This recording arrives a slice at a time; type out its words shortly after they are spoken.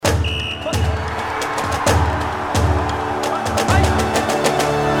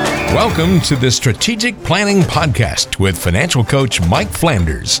Welcome to the Strategic Planning Podcast with financial coach Mike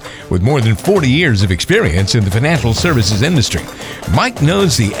Flanders. With more than 40 years of experience in the financial services industry, Mike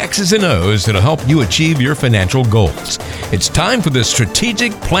knows the X's and O's that'll help you achieve your financial goals. It's time for the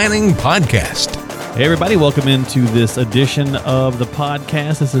Strategic Planning Podcast. Hey everybody, welcome into this edition of the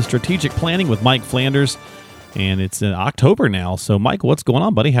podcast. This is Strategic Planning with Mike Flanders, and it's in October now. So Mike, what's going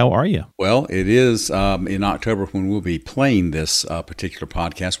on, buddy? How are you? Well, it is in October when we'll be playing this particular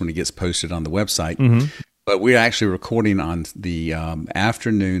podcast when it gets posted on the website. Mm-hmm. But we're actually recording on the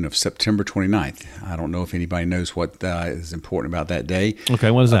afternoon of September 29th. I don't know if anybody knows what is important about that day.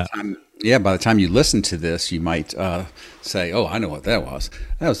 Okay, what is that? By the time you listen to this, you might say, oh, I know what that was.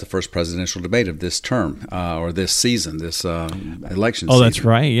 That was the first presidential debate of this term or this season, this election season. Oh, that's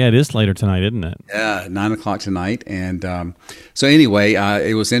right. Yeah, it is later tonight, isn't it? Yeah, 9 o'clock tonight. And so anyway,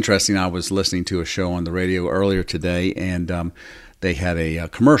 it was interesting. I was listening to a show on the radio earlier today, and they had a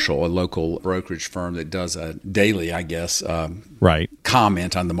commercial, a local brokerage firm that does a daily, I guess,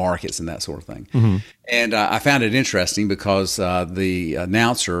 comment on the markets and that sort of thing. Mm-hmm. And I found it interesting because the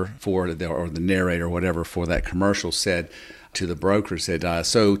announcer or the narrator, or whatever, for that commercial said to the broker,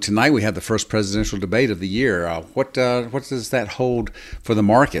 so tonight we have the first presidential debate of the year. What does that hold for the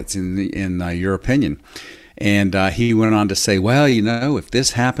markets in your opinion? And he went on to say, well, if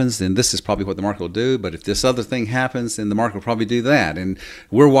this happens, then this is probably what the market will do. But if this other thing happens, then the market will probably do that. And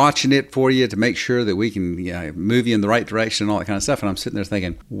we're watching it for you to make sure that we can move you in the right direction and all that kind of stuff. And I'm sitting there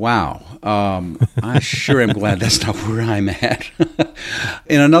thinking, wow, I sure am glad that's not where I'm at.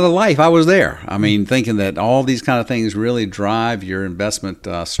 In another life, I was there. I mean, thinking that all these kind of things really drive your investment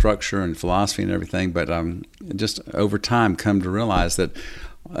structure and philosophy and everything. But just over time, come to realize that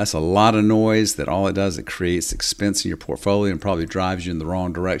that's a lot of noise, that all it does, it creates expense in your portfolio and probably drives you in the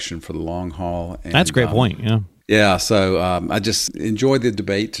wrong direction for the long haul. And, that's a great point, yeah. Yeah, so I just enjoyed the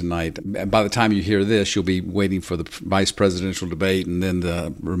debate tonight. By the time you hear this, you'll be waiting for the vice presidential debate and then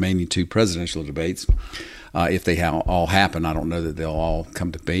the remaining two presidential debates. If they all happen, I don't know that they'll all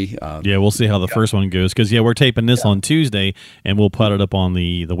come to be. Yeah, we'll see how the first one goes. Because, we're taping this on Tuesday, and we'll put it up on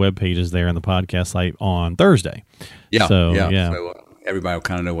the web pages there on the podcast site on Thursday. Yeah, So, everybody will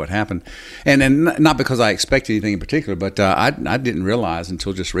kind of know what happened. And not because I expect anything in particular, but I didn't realize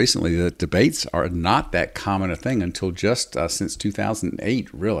until just recently that debates are not that common a thing until just since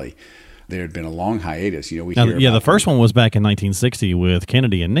 2008, really. There had been a long hiatus. The first one was back in 1960 with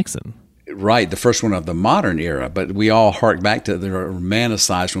Kennedy and Nixon. Right, the first one of the modern era, but we all hark back to the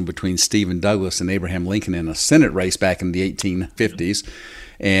romanticized one between Stephen Douglas and Abraham Lincoln in a Senate race back in the 1850s.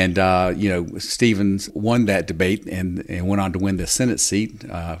 And, Stevens won that debate and went on to win the Senate seat.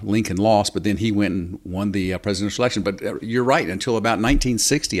 Lincoln lost, but then he went and won the presidential election. But you're right, until about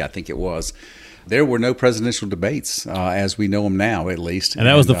 1960, I think it was, there were no presidential debates as we know them now, at least. And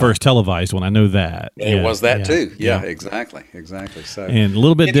that was the first televised one. I know that. It was that too. Yeah, exactly. So, and a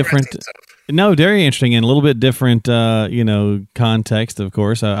little bit different. No, very interesting and a little bit different, context, of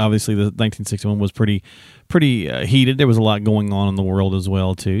course. Obviously, the 1961 was pretty heated. There was a lot going on in the world as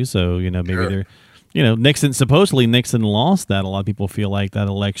well, too. So, maybe Nixon lost that. A lot of people feel like that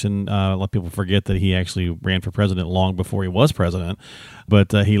election, a lot of people forget that he actually ran for president long before he was president.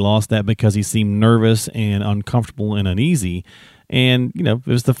 But he lost that because he seemed nervous and uncomfortable and uneasy. And, it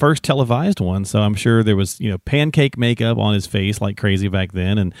was the first televised one, so I'm sure there was, pancake makeup on his face like crazy back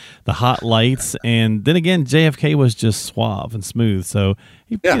then and the hot lights. And then again, JFK was just suave and smooth. So,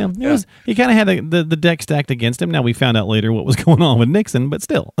 he kind of had the deck stacked against him. Now, we found out later what was going on with Nixon, but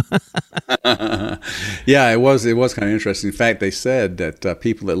still. Yeah, it was kind of interesting. In fact, they said that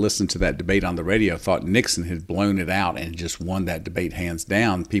people that listened to that debate on the radio thought Nixon had blown it out and just won that debate hands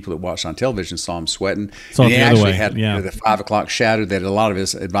down. People that watched on television saw him sweating. And he actually had the 5 o'clock shadow that a lot of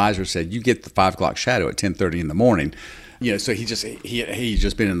his advisors said, you get the 5 o'clock shadow at 10:30 in the morning. So he just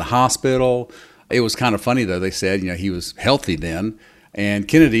been in the hospital. It was kind of funny, though. They said, he was healthy then. And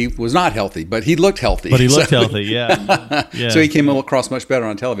Kennedy was not healthy, but he looked healthy. But he looked healthy, yeah. So he came across much better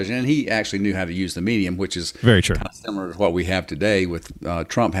on television, and he actually knew how to use the medium, which is very true. Kind of similar to what we have today with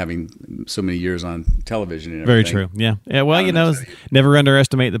Trump having so many years on television and very everything. Very true, yeah. Well, never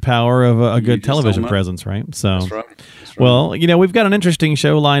underestimate the power of a good television presence, right? So, That's right. Well, we've got an interesting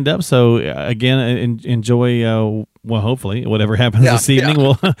show lined up, so again, enjoy well, hopefully, whatever happens this evening,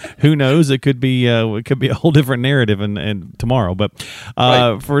 well, who knows? It could be a whole different narrative and tomorrow. But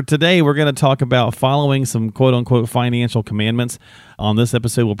for today, we're going to talk about following some quote unquote financial commandments. On this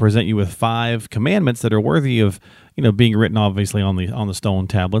episode, we'll present you with 5 commandments that are worthy of being written obviously on the stone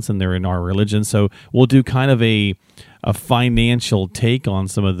tablets, and they're in our religion. So we'll do kind of a a financial take on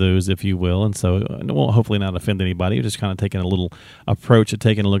some of those, if you will. And so it won't hopefully not offend anybody. We're just kind of taking a little approach at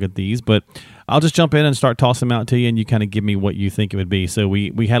taking a look at these. But I'll just jump in and start tossing them out to you, and you kind of give me what you think it would be. So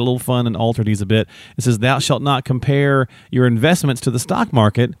we had a little fun and altered these a bit. It says, thou shalt not compare your investments to the stock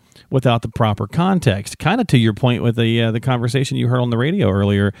market without the proper context. Kind of to your point with the conversation you heard on the radio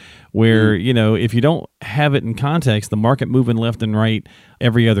earlier, where, if you don't have it in context, the market moving left and right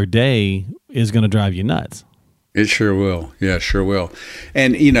every other day is going to drive you nuts. It sure will. Yeah, sure will.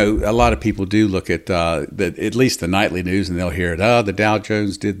 And, a lot of people do look at at least the nightly news, and they'll hear it. Oh, the Dow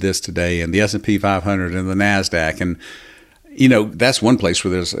Jones did this today, and the S&P 500 and the NASDAQ. And, that's one place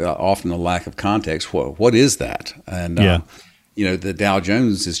where there's often a lack of context. What is that? And, the Dow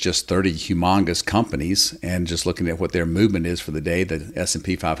Jones is just 30 humongous companies, and just looking at what their movement is for the day, the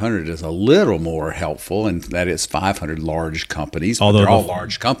S&P 500 is a little more helpful, and that is 500 large companies, but they're all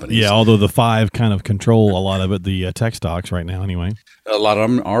large companies. Yeah, although the five kind of control a lot of it, the tech stocks right now anyway. A lot of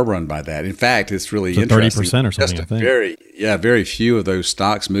them are run by that. In fact, it's really so interesting. 30% or something, I think. Very few of those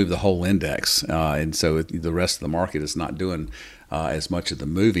stocks move the whole index, and so the rest of the market is not doing as much of the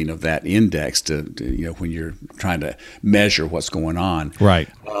moving of that index to when you're trying to measure what's going on. Right.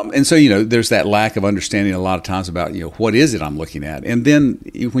 And so, there's that lack of understanding a lot of times about, what is it I'm looking at? And then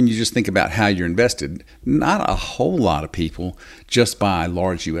when you just think about how you're invested, not a whole lot of people just buy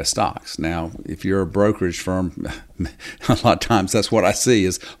large U.S. stocks. Now, if you're a brokerage firm, a lot of times that's what I see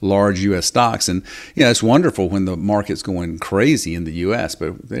is large U.S. stocks. And, it's wonderful when the market's going crazy in the U.S.,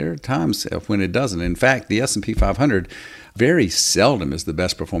 but there are times when it doesn't. In fact, the S&P 500 very seldom is the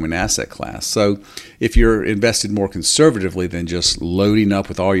best performing asset class. So if you're invested more conservatively than just loading up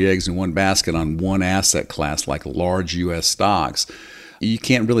with all your eggs in one basket on one asset class like large U.S. stocks, you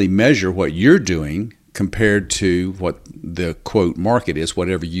can't really measure what you're doing compared to what the quote market is,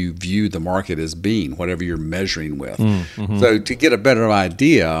 whatever you view the market as being, whatever you're measuring with. Mm-hmm. So to get a better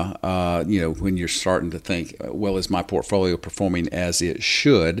idea, when you're starting to think, well, is my portfolio performing as it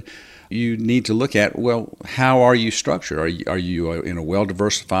should? You need to look at, well, how are you structured? Are you in a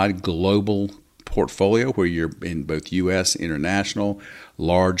well-diversified global portfolio where you're in both U.S., international,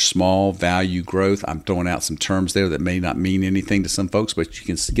 large, small, value, growth? I'm throwing out some terms there that may not mean anything to some folks, but you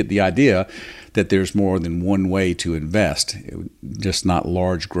can get the idea that there's more than one way to invest, just not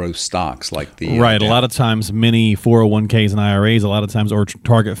large growth stocks like the... Right. A lot of times, many 401ks and IRAs, a lot of times, or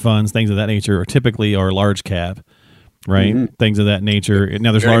target funds, things of that nature, typically are large cap. Right? Mm-hmm. Things of that nature.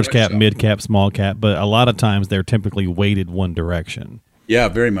 Now, there's large cap, mid cap, small cap, but a lot of times they're typically weighted one direction. Yeah,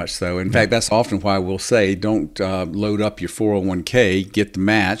 very much so. In fact, that's often why we'll say don't load up your 401k, get the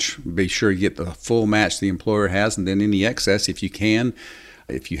match, be sure you get the full match the employer has, and then any excess, if you can,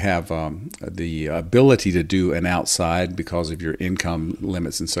 if you have the ability to do an outside because of your income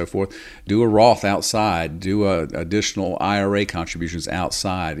limits and so forth, do a Roth outside, do additional IRA contributions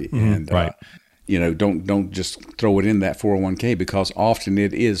outside, and right. Don't just throw it in that 401k, because often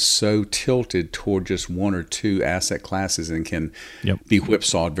it is so tilted toward just one or two asset classes and can be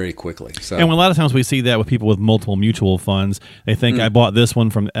whipsawed very quickly. So, and a lot of times we see that with people with multiple mutual funds. They think I bought this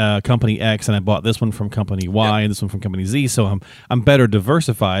one from company X and I bought this one from company Y and this one from company Z, so I'm better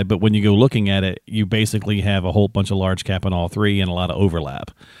diversified. But when you go looking at it, you basically have a whole bunch of large cap in all three and a lot of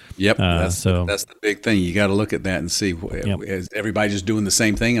overlap. Yep, that's the big thing. You got to look at that and see, is everybody just doing the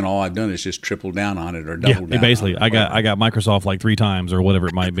same thing, and all I've done is just triple down on it or double down. Basically, on it, I got Microsoft like 3 times or whatever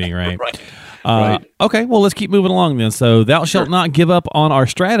it might be, right? Right. Okay, well, let's keep moving along then. So, thou shalt not give up on our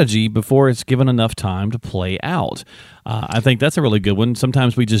strategy before it's given enough time to play out. I think that's a really good one.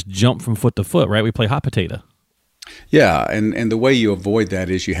 Sometimes we just jump from foot to foot, right? We play hot potato. Yeah, and the way you avoid that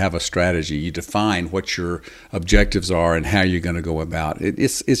is you have a strategy. You define what your objectives are and how you're going to go about it.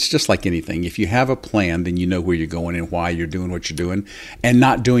 It's just like anything. If you have a plan, then you know where you're going and why you're doing what you're doing, and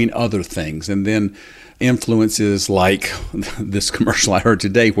not doing other things. And then influences like this commercial I heard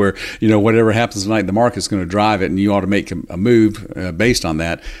today where, whatever happens tonight, the market's going to drive it, and you ought to make a move based on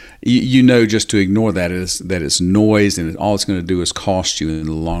that. Just to ignore that it's noise, and all it's going to do is cost you in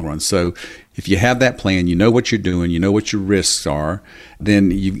the long run. So if you have that plan, you know what you're doing, you know what your risks are,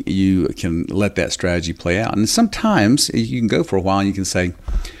 then you can let that strategy play out. And sometimes you can go for a while and you can say,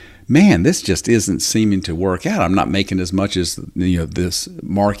 man, this just isn't seeming to work out. I'm not making as much as this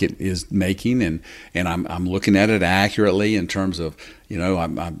market is making, and I'm looking at it accurately in terms of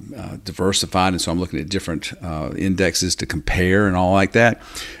I'm diversified, and so I'm looking at different indexes to compare and all like that.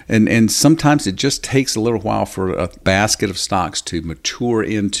 And sometimes it just takes a little while for a basket of stocks to mature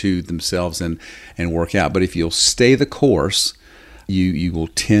into themselves and work out. But if you'll stay the course, you will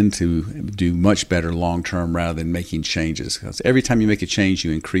tend to do much better long term rather than making changes. Because every time you make a change,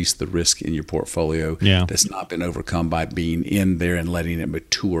 you increase the risk in your portfolio that's not been overcome by being in there and letting it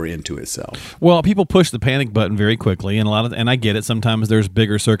mature into itself. Well, people push the panic button very quickly, and and I get it. Sometimes there's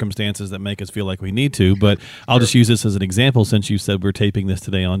bigger circumstances that make us feel like we need to, but I'll just use this as an example since you said we're taping this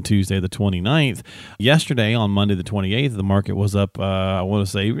today on Tuesday the 29th. Yesterday, on Monday the 28th, the market was up, I want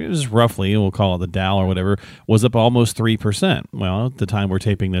to say, it was roughly, we'll call it the Dow or whatever, was up almost 3%. Well, at the time we're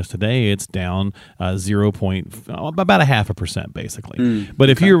taping this today, it's down about 0.5%, basically. But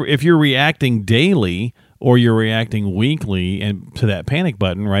if you're reacting daily, or you're reacting weekly and to that panic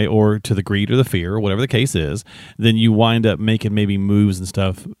button, right, or to the greed or the fear, or whatever the case is, then you wind up making maybe moves and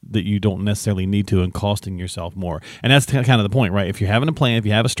stuff that you don't necessarily need to and costing yourself more. And that's kind of the point, right? If you're having a plan, if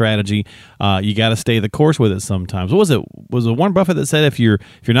you have a strategy, you got to stay the course with it sometimes. What was it? Was it Warren Buffett that said if you're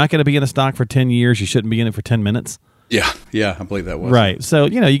not going to be in a stock for 10 years, you shouldn't be in it for 10 minutes? Yeah, I believe that was. Right. So,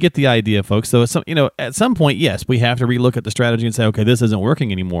 you get the idea, folks. So, at some point, yes, we have to relook at the strategy and say, okay, this isn't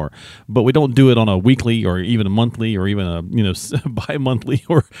working anymore. But we don't do it on a weekly or even a monthly or even a, bi-monthly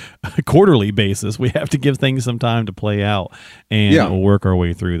or a quarterly basis. We have to give things some time to play out and we'll work our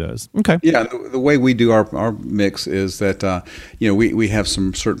way through those. Okay. Yeah, the way we do our mix is that, we have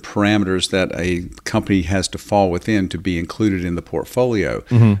some certain parameters that a company has to fall within to be included in the portfolio.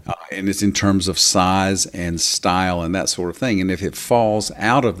 And it's in terms of size and style and that sort of thing. And if it falls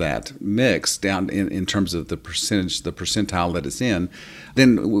out of that mix down in terms of the percentile that it's in,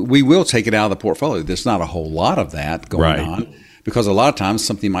 then we will take it out of the portfolio. There's not a whole lot of that going on, because a lot of times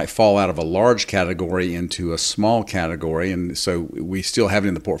something might fall out of a large category into a small category, and so we still have it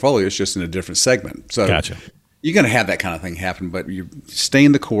in the portfolio. It's just in a different segment. So gotcha. You're going to have that kind of thing happen, but you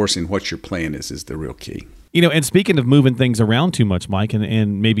staying the course in what your plan is the real key. And speaking of moving things around too much, Mike,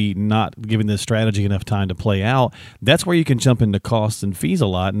 and maybe not giving this strategy enough time to play out, that's where you can jump into costs and fees a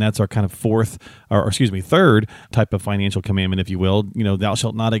lot, and that's our kind of third type of financial commandment, if you will. Thou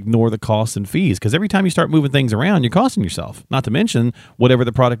shalt not ignore the costs and fees, because every time you start moving things around, you're costing yourself, not to mention whatever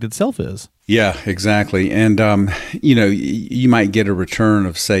the product itself is. Yeah, exactly. And, you might get a return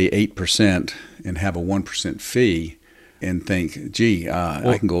of, say, 8% and have a 1% fee, and think, gee,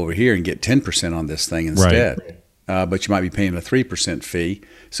 I can go over here and get 10% on this thing instead. Right. But you might be paying a 3% fee.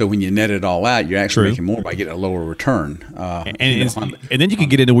 So when you net it all out, you're actually making more by getting a lower return. And then you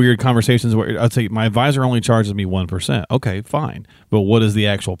could get into weird conversations where I'd say, my advisor only charges me 1%. Okay, fine. But what is the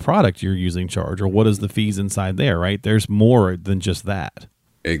actual product you're using charge, or what is the fees inside there, right? There's more than just that.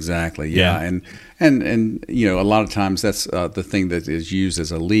 Exactly. Yeah. And a lot of times that's the thing that is used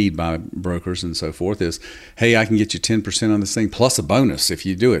as a lead by brokers and so forth is, hey, I can get you 10% on this thing plus a bonus if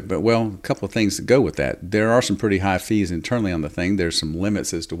you do it. But, a couple of things that go with that. There are some pretty high fees internally on the thing. There's some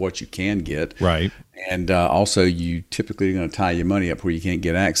limits as to what you can get. Right. And also, you typically are going to tie your money up where you can't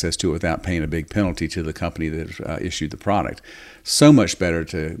get access to it without paying a big penalty to the company that issued the product. So much better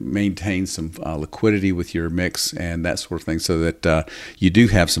to maintain some liquidity with your mix and that sort of thing, so that you do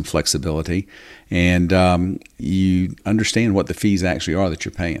have some flexibility and you understand what the fees actually are that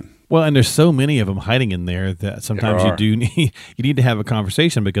you're paying. Well, and there's so many of them hiding in there that sometimes you need to have a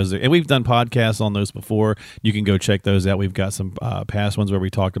conversation, and we've done podcasts on those before. You can go check those out. We've got some past ones where we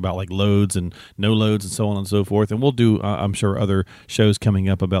talked about like loads and no loads and so on and so forth. And we'll do, I'm sure, other shows coming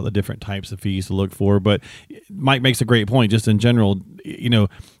up about the different types of fees to look for. But Mike makes a great point. Just in general,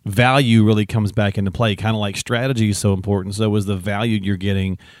 value really comes back into play. Kind of like strategy is so important, so is the value you're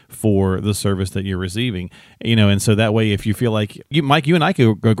getting for the service that you're receiving. And so that way, if you feel like Mike, you and I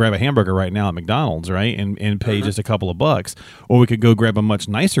could go grab a hamburger right now at McDonald's, right, and pay just a couple of bucks, or we could go grab a much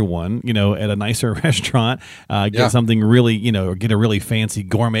nicer one, at a nicer restaurant, get something really, or get a really fancy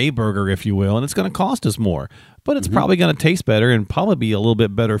gourmet burger, if you will, and it's going to cost us more. But it's probably going to taste better and probably be a little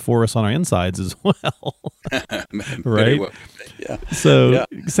bit better for us on our insides as well. Right? Well. Yeah. So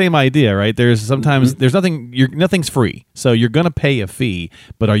same idea, right? There's sometimes there's nothing's free. So you're going to pay a fee,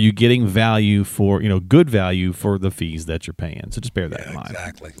 but are you getting value for, good value for the fees that you're paying? So just bear that in mind.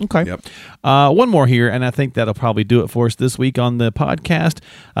 Exactly. Okay. Yep. One more here, and I think that'll probably do it for us this week on the podcast.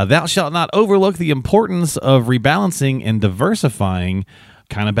 Thou shalt not overlook the importance of rebalancing and diversifying.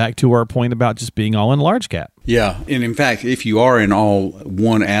 Kind of back to our point about just being all in large cap. Yeah. And in fact, if you are in all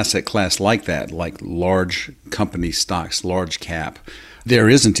one asset class like that, like large company stocks, large cap, there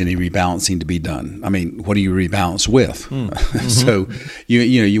isn't any rebalancing to be done. I mean, what do you rebalance with? So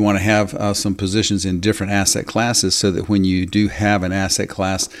you want to have some positions in different asset classes so that when you do have an asset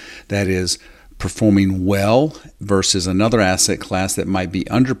class that is performing well versus another asset class that might be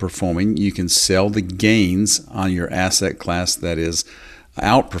underperforming, you can sell the gains on your asset class that is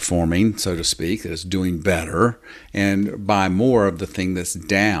outperforming, so to speak, that is doing better, and buy more of the thing that's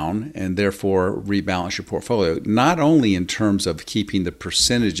down, and therefore rebalance your portfolio, not only in terms of keeping the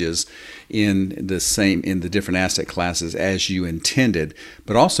percentages in the different asset classes as you intended,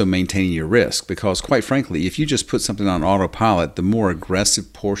 but also maintaining your risk. Because quite frankly, if you just put something on autopilot, the more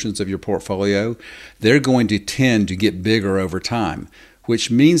aggressive portions of your portfolio, they're going to tend to get bigger over time,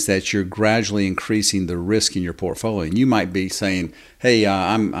 which means that you're gradually increasing the risk in your portfolio. And you might be saying, hey,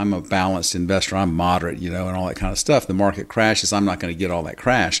 I'm a balanced investor, I'm moderate, and all that kind of stuff. The market crashes, I'm not going to get all that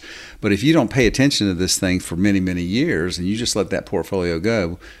crash. But if you don't pay attention to this thing for many, many years and you just let that portfolio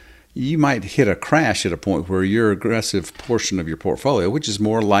go, you might hit a crash at a point where your aggressive portion of your portfolio, which is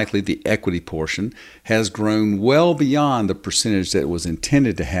more likely the equity portion, has grown well beyond the percentage that it was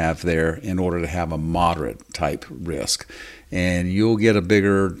intended to have there in order to have a moderate type risk. And you'll get a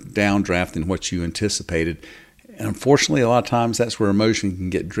bigger downdraft than what you anticipated. And unfortunately, a lot of times that's where emotion can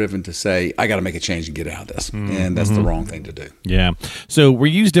get driven to say, I got to make a change and get out of this. And that's the wrong thing to do. Yeah. So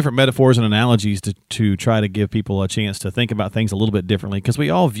we use different metaphors and analogies to try to give people a chance to think about things a little bit differently, because we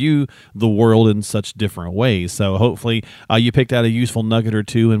all view the world in such different ways. So hopefully you picked out a useful nugget or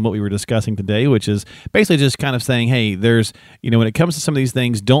two in what we were discussing today, which is basically just kind of saying, hey, there's, when it comes to some of these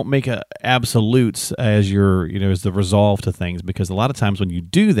things, don't make absolutes as your, as the resolve to things, because a lot of times when you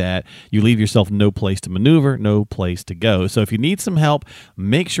do that, you leave yourself no place to maneuver, no place to go. So if you need some help,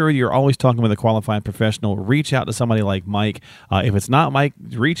 make sure you're always talking with a qualified professional. Reach out to somebody like Mike. If it's not Mike,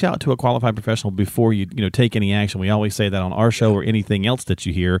 reach out to a qualified professional before you take any action. We always say that on our show or anything else that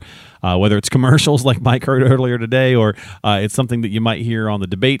you hear, whether it's commercials like Mike heard earlier today, or it's something that you might hear on the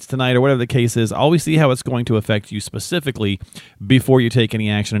debates tonight, or whatever the case is. Always see how it's going to affect you specifically before you take any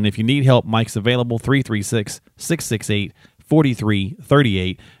action. And if you need help, Mike's available.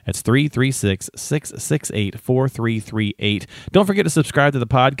 336-668-4338. That's 336-668-4338. Don't forget to subscribe to the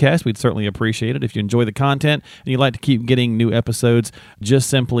podcast. We'd certainly appreciate it. If you enjoy the content and you'd like to keep getting new episodes, just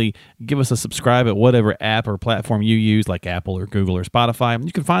simply give us a subscribe at whatever app or platform you use, like Apple or Google or Spotify.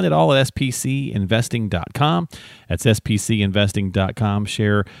 You can find it all at spcinvesting.com. That's spcinvesting.com.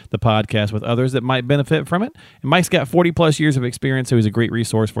 Share the podcast with others that might benefit from it. And Mike's got 40-plus years of experience, so he's a great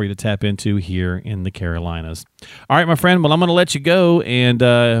resource for you to tap into here in the Carolinas. All right, my friend. Well, I'm going to let you go, and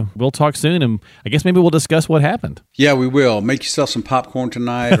we'll talk soon, and I guess maybe we'll discuss what happened. Yeah, we will. Make yourself some popcorn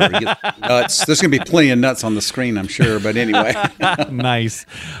tonight, or get nuts. There's going to be plenty of nuts on the screen, I'm sure, but anyway. Nice.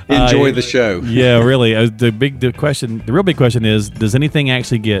 Enjoy the show. Yeah, really. The real big question is, does anything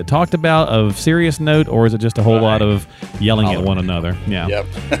actually get talked about of serious note, or is it just a whole lot of yelling at one another? Yeah. Yep.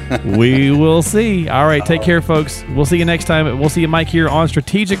 We will see. All right, take care, folks. We'll see you next time. We'll see you, Mike, here on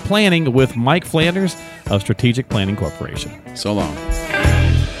Strategic Planning with Mike Flanders of Strategic Planning Corporation. So long.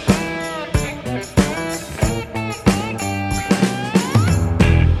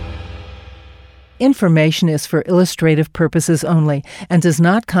 Information is for illustrative purposes only and does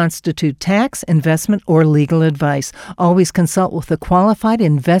not constitute tax, investment, or legal advice. Always consult with a qualified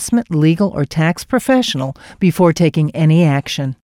investment, legal, or tax professional before taking any action.